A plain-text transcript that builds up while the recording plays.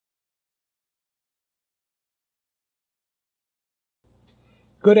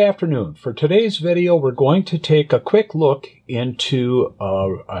Good afternoon. For today's video, we're going to take a quick look into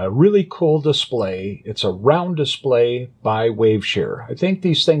a really cool display. It's a round display by Waveshare. I think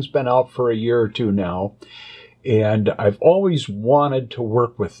these things been out for a year or two now, and I've always wanted to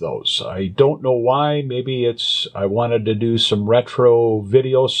work with those. I don't know why. Maybe I wanted to do some retro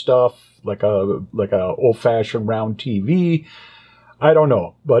video stuff, like a old-fashioned round TV. I don't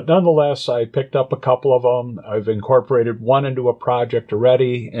know, but nonetheless, I picked up a couple of them. I've incorporated one into a project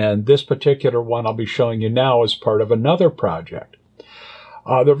already, and this particular one I'll be showing you now is part of another project.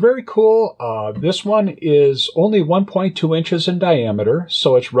 They're very cool. This one is only 1.2 inches in diameter,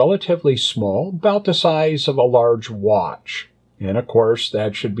 so it's relatively small, about the size of a large watch. And of course,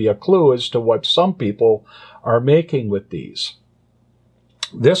 that should be a clue as to what some people are making with these.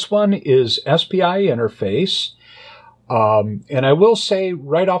 This one is SPI interface. And I will say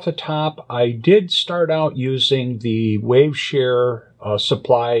right off the top, I did start out using the Waveshare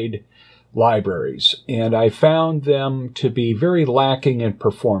supplied libraries, and I found them to be very lacking in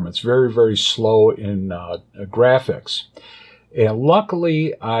performance, very, very slow in graphics. And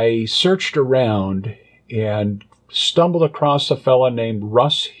luckily, I searched around and stumbled across a fellow named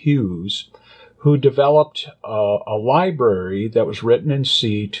Russ Hughes, who developed a library that was written in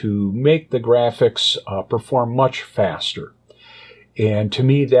C to make the graphics perform much faster. And to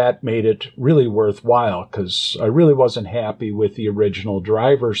me, that made it really worthwhile, because I really wasn't happy with the original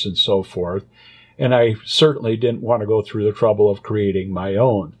drivers and so forth, and I certainly didn't want to go through the trouble of creating my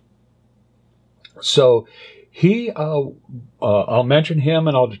own. So I'll mention him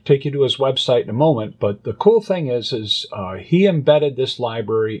and I'll take you to his website in a moment, but the cool thing is he embedded this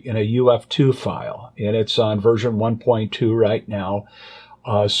library in a UF2 file, and it's on version 1.2 right now,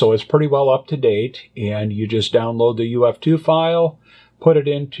 so it's pretty well up to date, and you just download the UF2 file, put it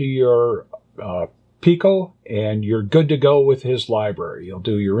into your Pico, and you're good to go with his library. You'll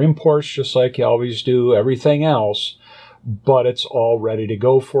do your imports just like you always do everything else, but it's all ready to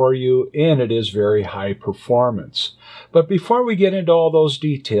go for you, and it is very high performance. But before we get into all those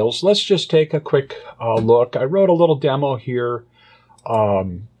details, let's just take a quick look. I wrote a little demo here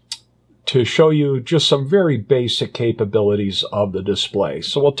to show you just some very basic capabilities of the display.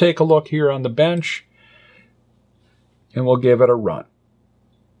 So we'll take a look here on the bench, and we'll give it a run.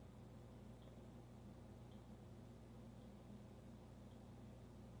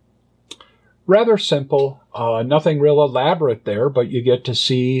 Rather simple, nothing real elaborate there, but you get to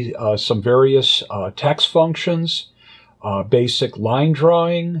see some various text functions, basic line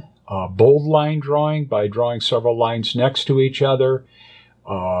drawing, bold line drawing by drawing several lines next to each other,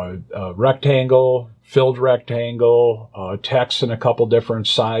 rectangle, filled rectangle, text in a couple different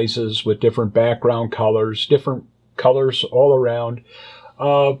sizes with different background colors, different colors all around.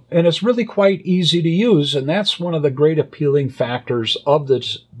 And it's really quite easy to use, and that's one of the great appealing factors of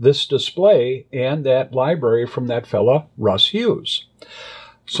this display and that library from that fella, Russ Hughes.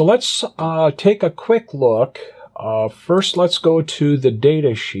 So let's take a quick look. First, let's go to the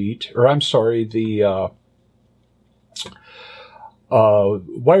data sheet, or I'm sorry, the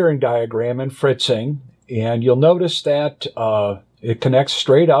wiring diagram in Fritzing, and you'll notice that it connects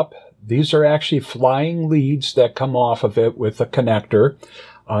straight up. These are actually flying leads that come off of it with a connector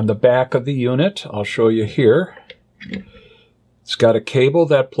on the back of the unit. I'll show you here. It's got a cable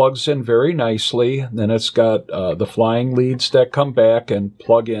that plugs in very nicely. Then it's got the flying leads that come back and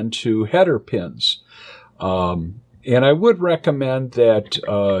plug into header pins. And I would recommend that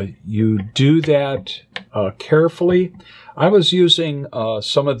you do that carefully. I was using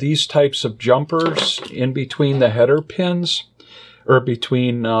some of these types of jumpers in between the header pins, or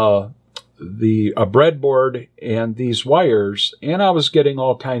between a breadboard and these wires, and I was getting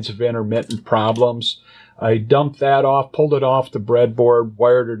all kinds of intermittent problems. I dumped that off, pulled it off the breadboard,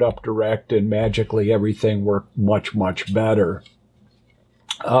 wired it up direct, and magically everything worked much, much better.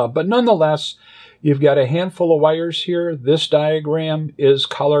 But nonetheless, you've got a handful of wires here. This diagram is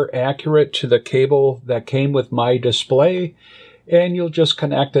color accurate to the cable that came with my display, and you'll just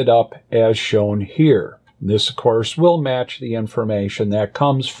connect it up as shown here. This, of course, will match the information that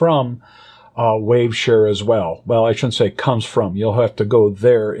comes from Waveshare as well. Well, I shouldn't say comes from. You'll have to go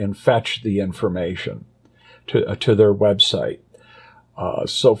there and fetch the information to their website.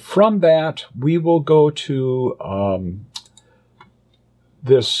 So from that, we will go to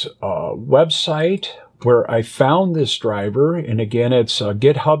this website where I found this driver. And again, it's a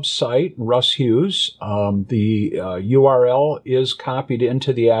GitHub site, Russ Hughes. The URL is copied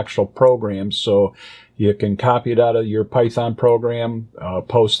into the actual program, so you can copy it out of your Python program,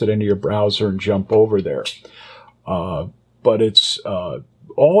 post it into your browser, and jump over there. But it's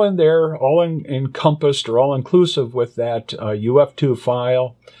all in there, all encompassed or all inclusive with that UF2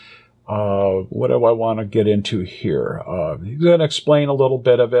 file. What do I want to get into here? He's going to explain a little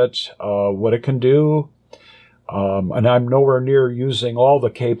bit of it, what it can do. And I'm nowhere near using all the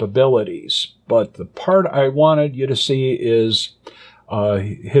capabilities. But the part I wanted you to see is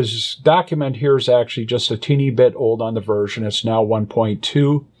his document here is actually just a teeny bit old on the version. It's now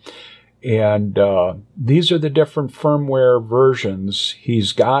 1.2. And these are the different firmware versions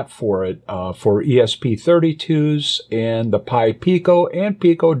he's got for it, for ESP32s and the Pi Pico and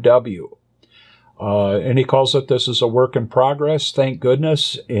Pico W. And he calls it, this is a work in progress, thank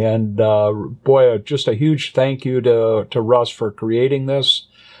goodness. And boy, just a huge thank you to Russ for creating this.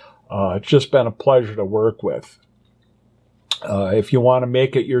 It's just been a pleasure to work with. If you want to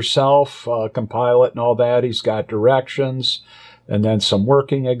make it yourself, compile it and all that, he's got directions. And then some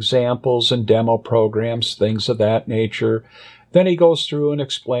working examples and demo programs, things of that nature. Then he goes through and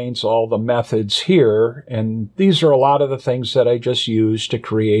explains all the methods here. And these are a lot of the things that I just used to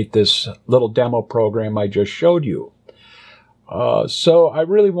create this little demo program I just showed you. So I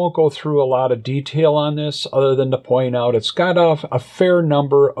really won't go through a lot of detail on this other than to point out it's got a fair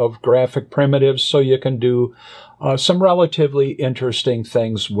number of graphic primitives so you can do some relatively interesting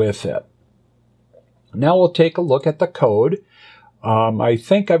things with it. Now we'll take a look at the code. I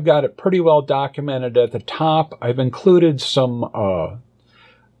think I've got it pretty well documented at the top. I've included some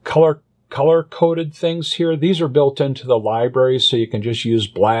color-coded things here. These are built into the library, so you can just use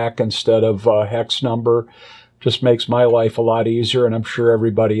black instead of hex number. Just makes my life a lot easier, and I'm sure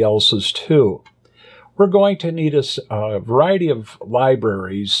everybody else's too. We're going to need a variety of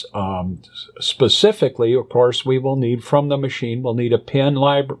libraries. Specifically, of course, we will need from the machine, we'll need a pin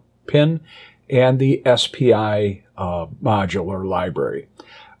and the SPI modular library.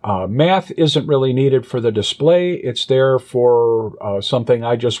 Math isn't really needed for the display. It's there for something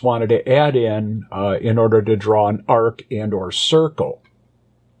I just wanted to add in order to draw an arc and or circle.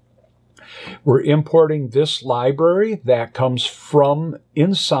 We're importing this library that comes from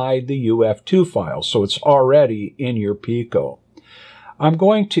inside the UF2 file, so it's already in your Pico. I'm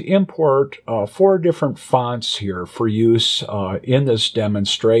going to import 4 different fonts here for use in this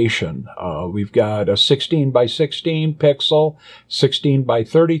demonstration. We've got a 16 by 16 pixel, 16 by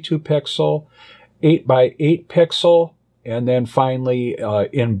 32 pixel, 8 by 8 pixel, and then finally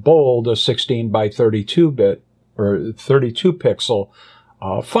in bold a 16 by 32 bit or 32 pixel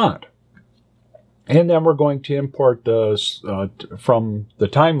font. And then we're going to import from the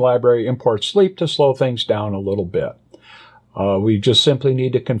time library, import sleep to slow things down a little bit. We just simply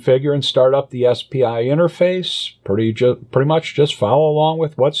need to configure and start up the SPI interface. Pretty much just follow along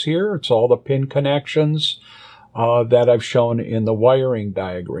with what's here. It's all the pin connections that I've shown in the wiring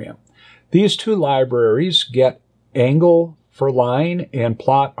diagram. These 2 libraries get angle for line and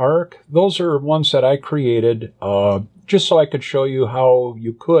plot arc. Those are ones that I created just so I could show you how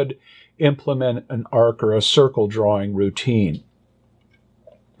you could implement an arc or a circle drawing routine.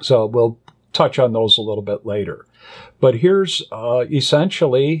 So we'll touch on those a little bit later. But here's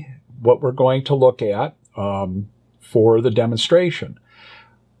essentially what we're going to look at for the demonstration.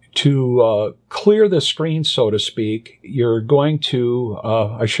 To clear the screen, so to speak, you're going to,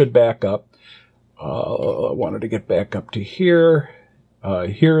 I should back up. I wanted to get back up to here.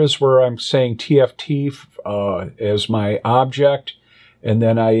 Here is where I'm saying TFT as my object, and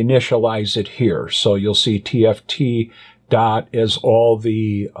then I initialize it here. So you'll see TFT dot as all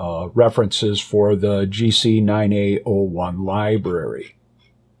the references for the GC9A01 library.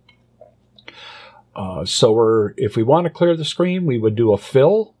 So if we want to clear the screen, we would do a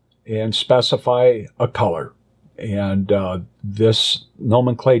fill and specify a color. And this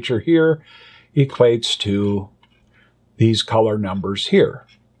nomenclature here equates to these color numbers here.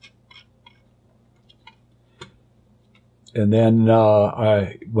 And then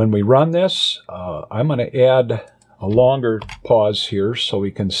when we run this, I'm going to add a longer pause here so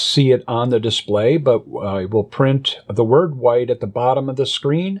we can see it on the display, but I will print the word white at the bottom of the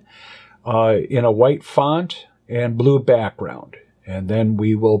screen in a white font and blue background. And then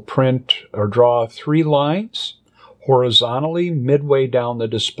we will print or draw 3 lines horizontally midway down the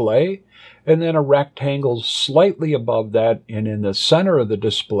display, and then a rectangle slightly above that and in the center of the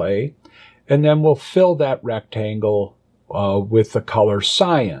display. And then we'll fill that rectangle with the color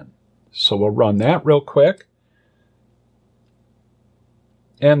cyan. So we'll run that real quick.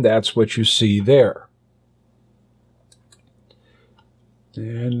 And that's what you see there.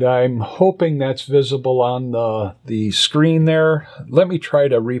 And I'm hoping that's visible on the screen there. Let me try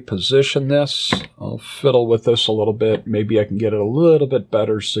to reposition this. I'll fiddle with this a little bit. Maybe I can get it a little bit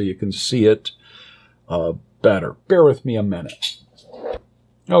better so you can see it better. Bear with me a minute.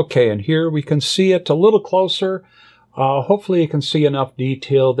 Okay, and here we can see it a little closer. Hopefully you can see enough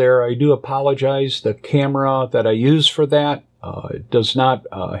detail there. I do apologize. The camera that I use for that does not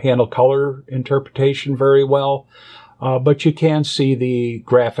handle color interpretation very well, but you can see the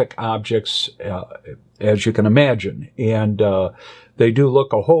graphic objects as you can imagine. And they do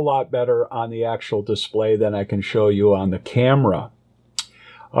look a whole lot better on the actual display than I can show you on the camera.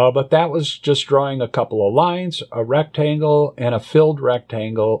 But that was just drawing a couple of lines, a rectangle, and a filled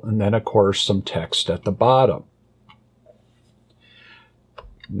rectangle, and then, of course, some text at the bottom.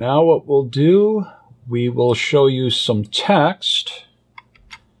 Now what we'll do, we will show you some text.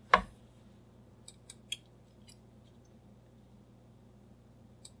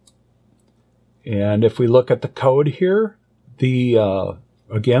 And if we look at the code here,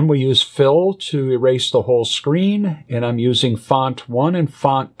 again, we use fill to erase the whole screen, and I'm using font 1 and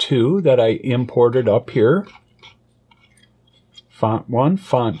font 2 that I imported up here. Font 1,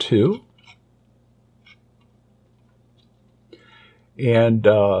 font 2. And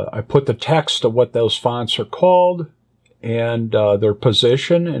I put the text of what those fonts are called, and their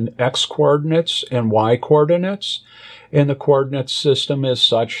position in X coordinates and Y coordinates. And the coordinate system is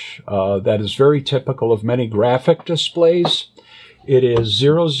such that is very typical of many graphic displays. It is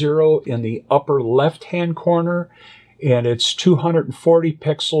 0, 0 in the upper left-hand corner, and it's 240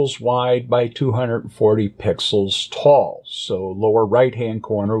 pixels wide by 240 pixels tall. So lower right-hand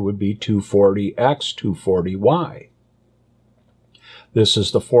corner would be 240x, 240y. This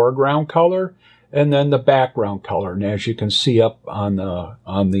is the foreground color, and then the background color. And as you can see up on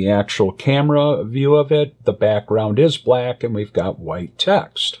the actual camera view of it, the background is black, and we've got white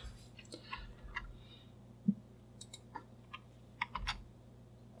text.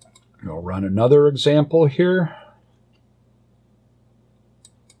 I'll run another example here.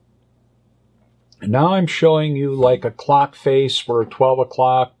 And now I'm showing you like a clock face where 12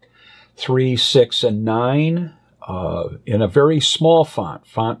 o'clock, 3, 6, and 9 in a very small font.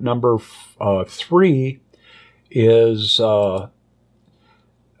 Font number 3 is 8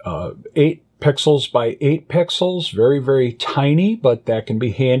 pixels by 8 pixels. Very, very tiny, but that can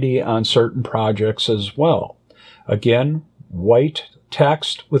be handy on certain projects as well. Again, white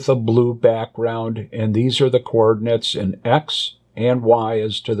text with a blue background, and these are the coordinates in X and Y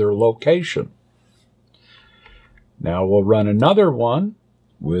as to their location. Now we'll run another one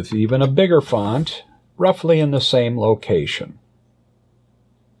with even a bigger font, roughly in the same location.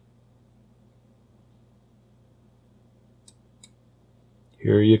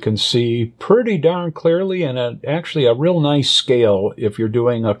 Here you can see pretty darn clearly, and actually a real nice scale if you're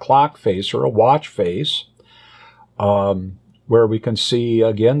doing a clock face or a watch face, where we can see,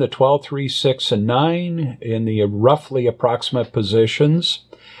 again, the 12, 3, 6, and 9 in the roughly approximate positions.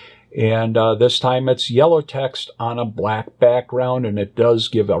 And this time it's yellow text on a black background, and it does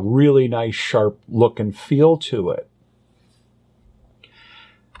give a really nice sharp look and feel to it.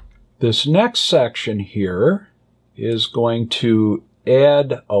 This next section here is going to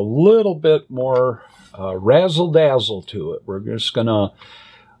add a little bit more razzle-dazzle to it. We're just going to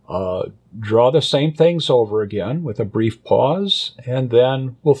draw the same things over again with a brief pause, and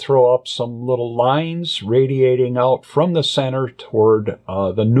then we'll throw up some little lines radiating out from the center toward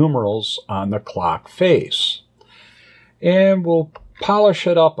the numerals on the clock face. And we'll polish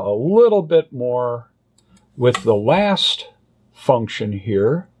it up a little bit more with the last function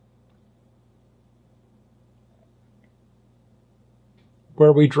here,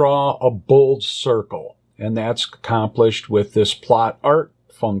 where we draw a bold circle, and that's accomplished with this plot art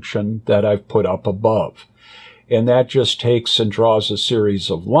function that I've put up above. And that just takes and draws a series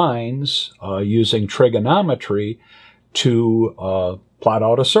of lines using trigonometry to plot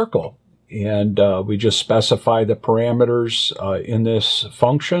out a circle. And we just specify the parameters in this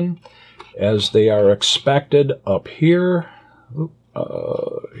function as they are expected up here.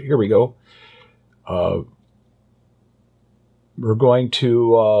 Here we go. We're going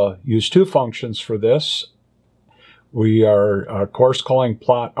to use two functions for this. We are, of course, calling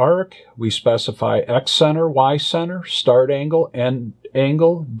plot arc. We specify x center, y center, start angle, end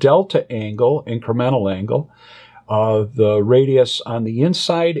angle, delta angle, incremental angle, the radius on the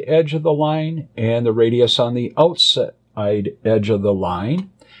inside edge of the line, and the radius on the outside edge of the line.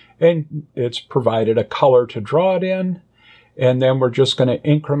 And it's provided a color to draw it in. And then we're just going to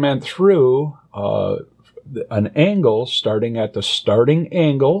increment through an angle starting at the starting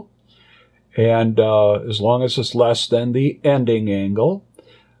angle. And as long as it's less than the ending angle,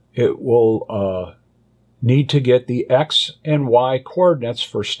 it will need to get the x and y coordinates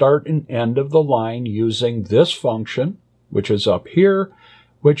for start and end of the line using this function, which is up here,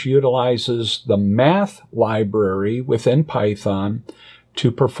 which utilizes the math library within Python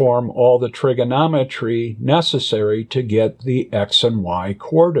to perform all the trigonometry necessary to get the X and Y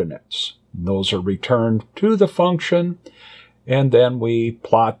coordinates. Those are returned to the function, and then we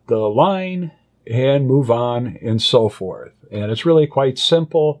plot the line and move on and so forth. And it's really quite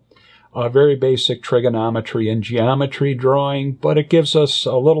simple, very basic trigonometry and geometry drawing, but it gives us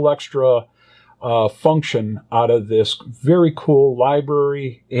a little extra function out of this very cool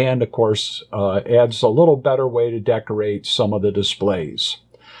library, and of course adds a little better way to decorate some of the displays.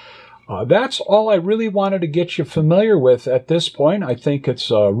 That's all I really wanted to get you familiar with at this point. I think it's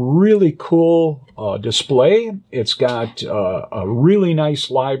a really cool display. It's got a really nice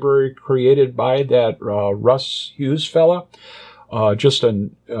library created by that Russ Hughes fella. Just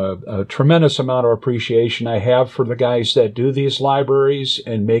a tremendous amount of appreciation I have for the guys that do these libraries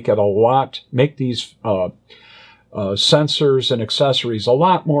and make these sensors and accessories a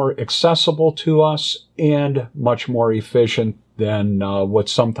lot more accessible to us and much more efficient than what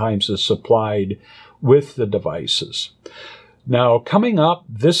sometimes is supplied with the devices. Now, coming up,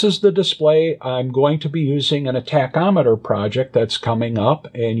 this is the display I'm going to be using in a tachometer project that's coming up,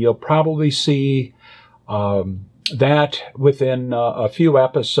 and you'll probably see that within a few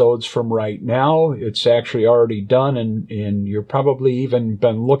episodes from right now. It's actually already done, and you're probably even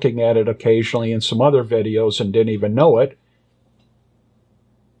been looking at it occasionally in some other videos and didn't even know it.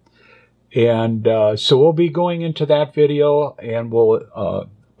 And so we'll be going into that video, and we'll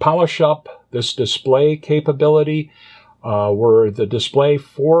polish up this display capability, where the display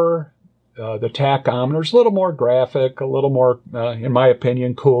for the tachometer is a little more graphic, a little more, in my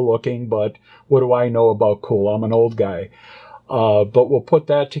opinion, cool looking, but what do I know about cool? I'm an old guy. But we'll put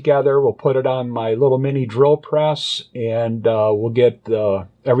that together. We'll put it on my little mini drill press, and we'll get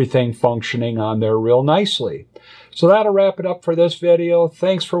everything functioning on there real nicely. So that'll wrap it up for this video.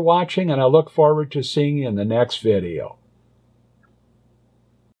 Thanks for watching, and I look forward to seeing you in the next video.